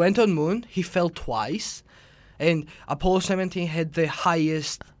 And he went on Moon. He fell twice. And Apollo 17 had the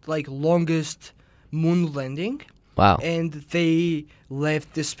highest, like longest moon landing. Wow. And they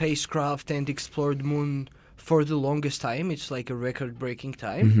left the spacecraft and explored Moon for the longest time. It's like a record-breaking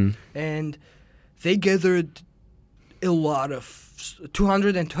time. Mhm. And they gathered a lot of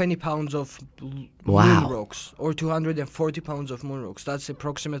 220 pounds of Wow. moon rocks, or 240 pounds of moon rocks. That's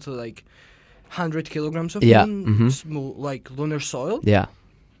approximately like 100 kilograms of Yeah, moon, mhm. like lunar soil. Yeah.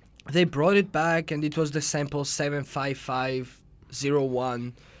 They brought it back, and it was the sample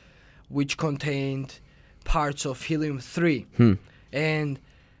 75501, which contained parts of helium-3. And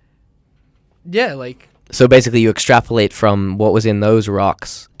yeah, like So basically, you extrapolate from what was in those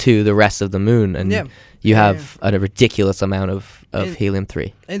rocks to the rest of the moon, and Yeah. you have a ridiculous amount of And-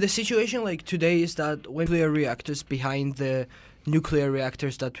 helium-3. And the situation like today is that when nuclear reactors behind the nuclear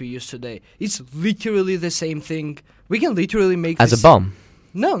reactors that we use today. It's literally the same thing. We can literally make As a bomb?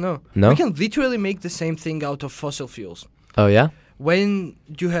 No. No? We can literally make the same thing out of fossil fuels. Oh, yeah? When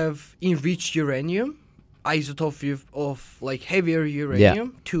you have enriched uranium, isotope of like heavier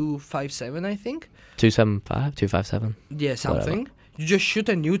uranium, 257, I think. 275? 257? Yeah, something. Whatever. You just shoot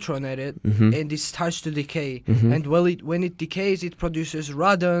a neutron at it, Mm-hmm. and it starts to decay. Mhm. And when it decays, it produces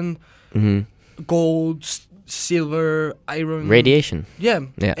radon, Mm-hmm. gold, silver, iron. Radiation. Yeah.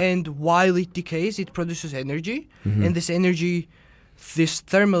 Yeah. And while it decays, it produces energy. Mhm. And this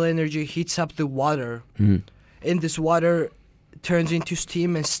thermal energy heats up the water. Mhm. And this water turns into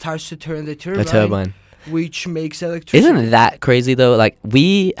steam and starts to turn the turbine. A turbine. Which makes electricity. Isn't that crazy, though? Like,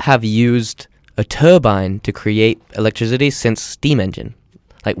 we have used a turbine to create electricity since steam engine.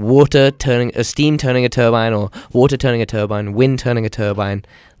 Like steam turning a turbine, or water turning a turbine, wind turning a turbine.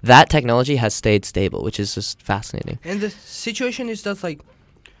 That technology has stayed stable, which is just fascinating. And the situation is that, like,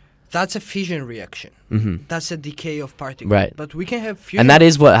 that's a fission reaction. Hmm. That's a decay of particles. Right. But we can have fusion. And that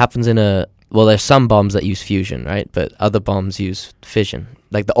is what happens well, there's some bombs that use fusion, right? But other bombs use fission.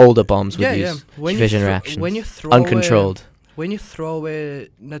 Like the older bombs would use fission reactions. When you throw uncontrolled. When you throw an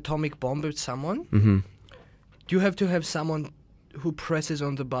atomic bomb at someone, Mm-hmm. you have to have someone who presses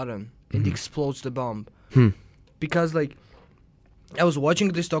on the button and explodes the bomb. Because, like, I was watching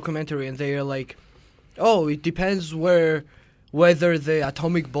this documentary and they are like, oh, it depends whether the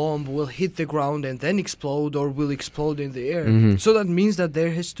atomic bomb will hit the ground and then explode or will explode in the air. Mhm. So that means that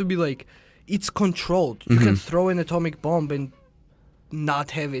there has to be, like, it's controlled. You can throw an atomic bomb and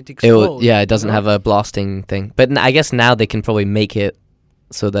not have it explode. It doesn't you know? have a blasting thing. But I guess now they can probably make it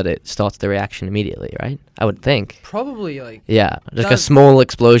so that it starts the reaction immediately, right? I would think. Probably, like, Yeah, just a That- small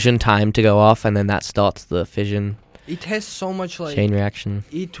explosion, time to go off, and then that starts the fission it has so much, like, chain reaction.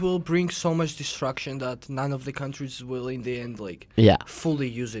 it will bring so much destruction that none of the countries will in the end, like, Yeah. fully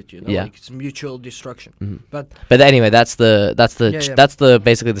use it, you know? Yeah. Like, it's mutual destruction. Mhm. But But anyway, that's the Yeah.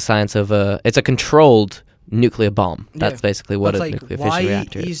 basically the science of it's a controlled nuclear bomb. That's Yeah. basically what but, a like, nuclear why fission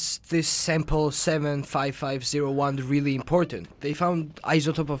reactor is. is this sample 75501 really important? They found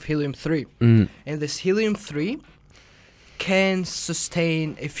isotope of helium-3. Mm. And this helium-3 can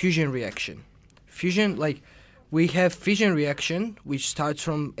sustain a fusion reaction. Fusion, like, we have fission reaction, which starts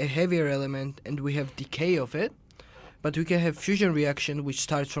from a heavier element, and we have decay of it. But we can have fusion reaction, which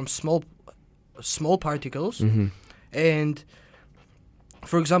starts from small particles. Mm-hmm. And,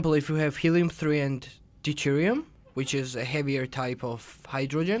 for example, if you have helium-3 and deuterium, which is a heavier type of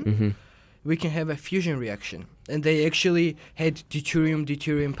hydrogen, Mm-hmm. we can have a fusion reaction. And they actually had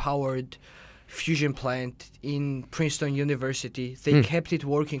deuterium-powered fusion plant in Princeton University. They kept it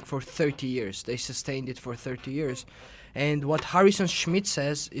working for 30 years. They sustained it for 30 years. And what Harrison Schmidt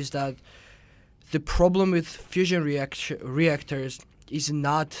says is that the problem with fusion reactors is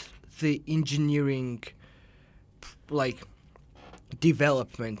not the engineering, like,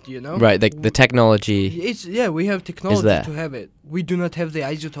 development, you know? Right, the technology, We have technology there. to have it. We do not have the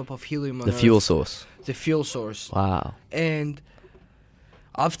isotope of helium on the fuel Earth, source. the fuel source. Wow. And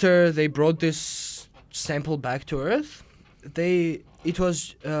after they brought this sample back to Earth, it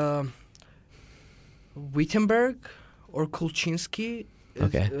was Wittenberg or Kulczynski.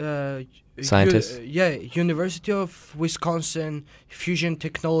 Okay. Scientist? University of Wisconsin Fusion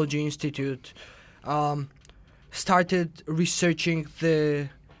Technology Institute started researching the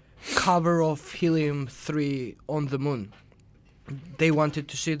cover of helium-3 on the moon. They wanted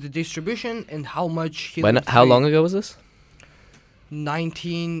to see the distribution and how much helium-3... How long ago was this?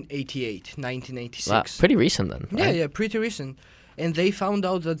 1988, 1986. Wow, pretty recent then. Right? Yeah, pretty recent. And they found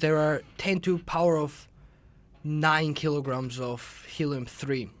out that there are 10 to power of 9 kilograms of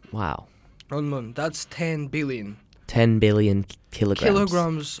helium-3 Wow. on moon. That's 10 billion 10 billion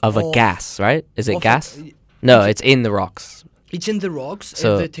kilograms of a gas, right? Is it of- gas? No, it's in the rocks. It's in the rocks,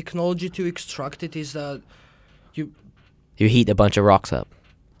 So- and the technology to extract it is that You heat a bunch of rocks up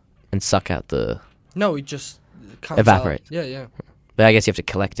and suck out no, it just comes Evaporate. out. Yeah. But I guess you have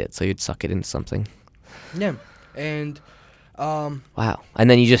to collect it, so you'd suck it into something. Yeah. And Wow. And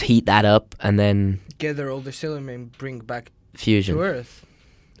then you just heat that up and then gather all the helium and bring back fusion. to Earth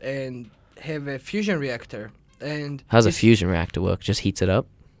and have a fusion reactor. And How's a if- fusion reactor work? Just heats it up?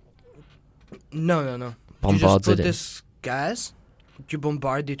 No. You just Bombards put it in. this gas, you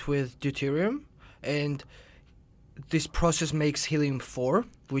bombard it with deuterium, and this process makes helium-4,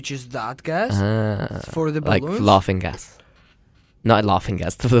 which is that gas, for the like balloons. laughing gas. Not laughing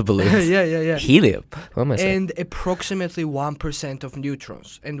gas, for the balloons. yeah. Helium. What am I saying? And approximately 1% of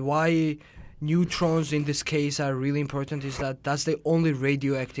neutrons. And why neutrons in this case are really important is that that's the only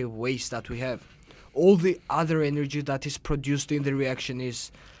radioactive waste that we have. all the other energy that is produced in the reaction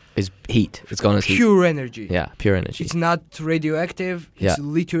is heat. It's gone as heat. pure energy. Yeah, pure energy. It's not radioactive. It's Yeah.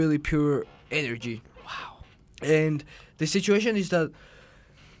 literally pure energy. Wow. And the situation is that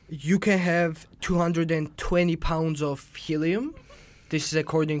you can have 220 pounds of helium. This is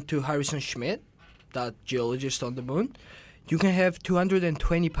according to Harrison Schmitt, that geologist on the moon. You can have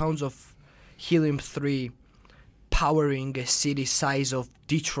 220 pounds of helium-3 powering a city size of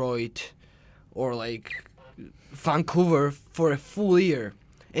Detroit or like Vancouver for a full year.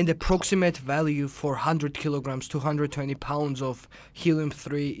 And the approximate value for 100 kilograms, 220 pounds of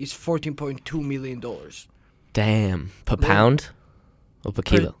helium-3 is $14.2 million. Damn. Per Yeah. pound? Or per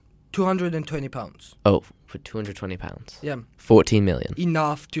kilo? 220 pounds. Oh, for 220 pounds. Yeah. 14 million.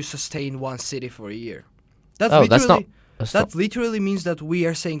 Enough to sustain one city for a year. That's Oh, literally, that's that literally means that we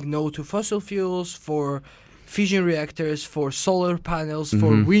are saying no to fossil fuels, for fission reactors, for solar panels,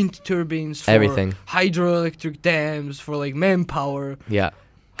 for Mhm. wind turbines, for Everything. hydroelectric dams, for like manpower. Yeah.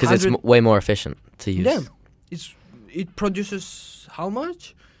 Because it's 100 way more efficient to use. Yeah. It produces how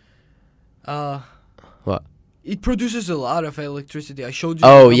much? What? It produces a lot of electricity. I showed you.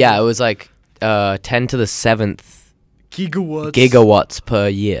 Oh, the yeah. It numbers. was like 10 to the 7th gigawatts. per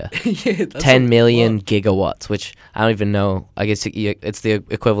year. Yeah, that's 10 a million lot. gigawatts, which I don't even know. I guess it's the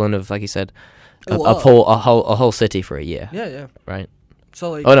equivalent of, like you said, A a lot. whole city for a year. Yeah, yeah. Right.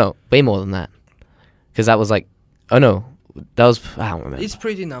 So like, Oh, no. Way more than that. Because that was like... Oh, no. That was... I don't remember. it's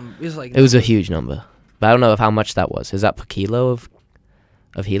pretty It's like It was a huge number. But I don't know of how much that was. Is that per kilo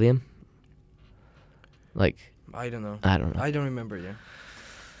of helium? Like... I don't know. I don't know. I don't remember.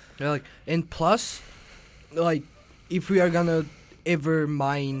 Yeah, like, and plus, like, if we are gonna ever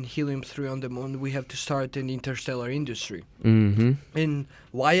mine helium-3 on the moon, we have to start an interstellar industry. Mm-hmm. And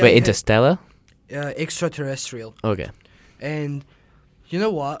why? Wait, interstellar? Extraterrestrial. Okay. And you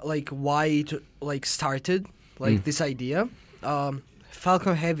know what? Like, why it like started like this idea?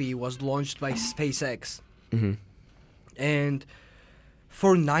 Falcon Heavy was launched by SpaceX, Mm-hmm. and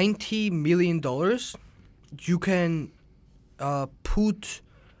for $90 million, you can put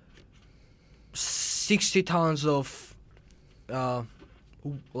 60 tons of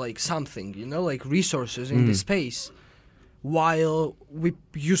like something, you know, like resources in the space, while we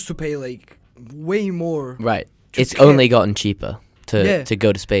used to pay like way more. Right. to It's care. only gotten cheaper Yeah. to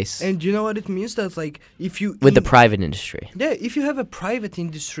go to space And you know what it means? That like if you with the private industry. if you have a private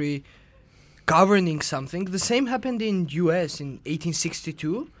industry governing something, the same happened in U.S. in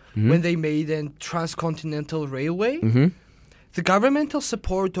 1862 when they made a transcontinental railway. Mm-hmm. The governmental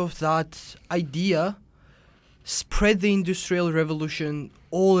support of that idea spread the industrial revolution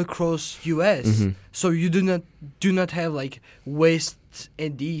all across U.S. Mhm. So you do not have like West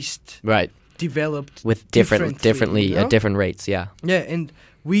and East Right. developed With differently, differently you know? at different rates, yeah. Yeah, and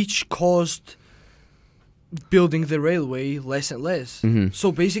which caused building the railway less and less. Mhm.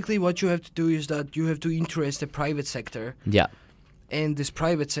 So basically what you have to do is that you have to interest the private sector, Yeah. and this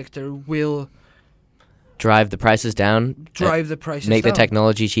private sector will Drive the prices down. drive the prices Make down. the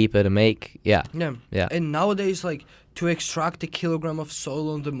technology cheaper to make. Yeah. Yeah. Yeah. And nowadays, like, to extract a kilogram of soil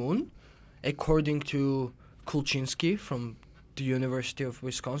on the moon, according to Kulczynski from the University of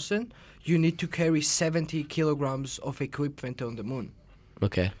Wisconsin, you need to carry 70 kilograms of equipment on the moon.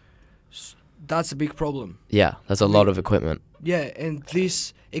 Okay. That's a big problem. Yeah, that's a lot of equipment. Yeah, and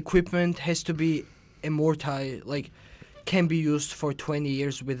this equipment has to be immortized, like, can be used for 20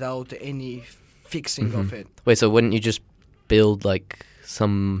 years without any fixing of it. Wait, so wouldn't you just build like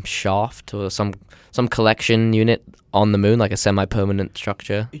some shaft or some collection unit on the moon, like a semi-permanent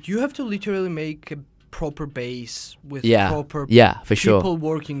structure? You have to literally make a proper base with Yeah. proper Yeah, for sure. people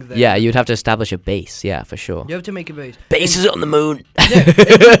working there. Yeah, you'd have to establish a base. Yeah, for sure. You have to make a base. Bases on the moon.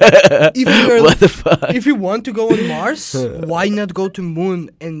 If you are What the fuck? if you want to go on Mars, why not go to moon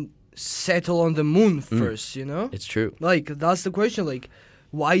and settle on the moon first, you know? It's true. Like, that's the question. Like,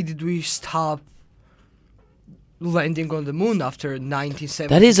 why did we stop landing on the moon after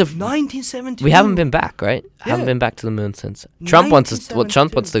 1970? That is 1972. We haven't been back, right? Haven't Yeah. been back to the moon since. Trump wants us. Well,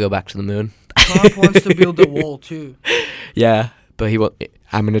 Trump 1972. wants to go back to the moon. Trump wants to build a wall too. Yeah, but he will.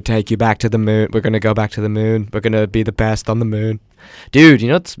 I'm gonna take you back to the moon. We're gonna go back to the moon. We're gonna be the best on the moon, dude. You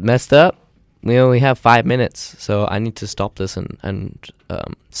know what's messed up? We only have 5 minutes, so I need to stop this and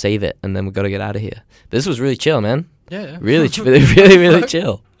save it, and then we gotta get out of here. This was really chill, man. Yeah. Really, really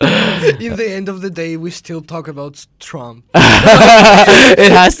chill. In the end of the day, we still talk about Trump.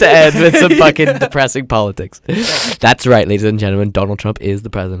 It has to end with some fucking depressing politics. That's right, ladies and gentlemen. Donald Trump is the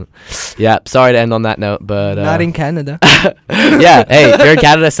president. Yeah, sorry to end on that note, but Not in Canada. yeah. Hey, if you're in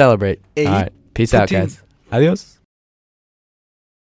Canada, celebrate. Hey, All right, peace out, Putin. guys. Adios.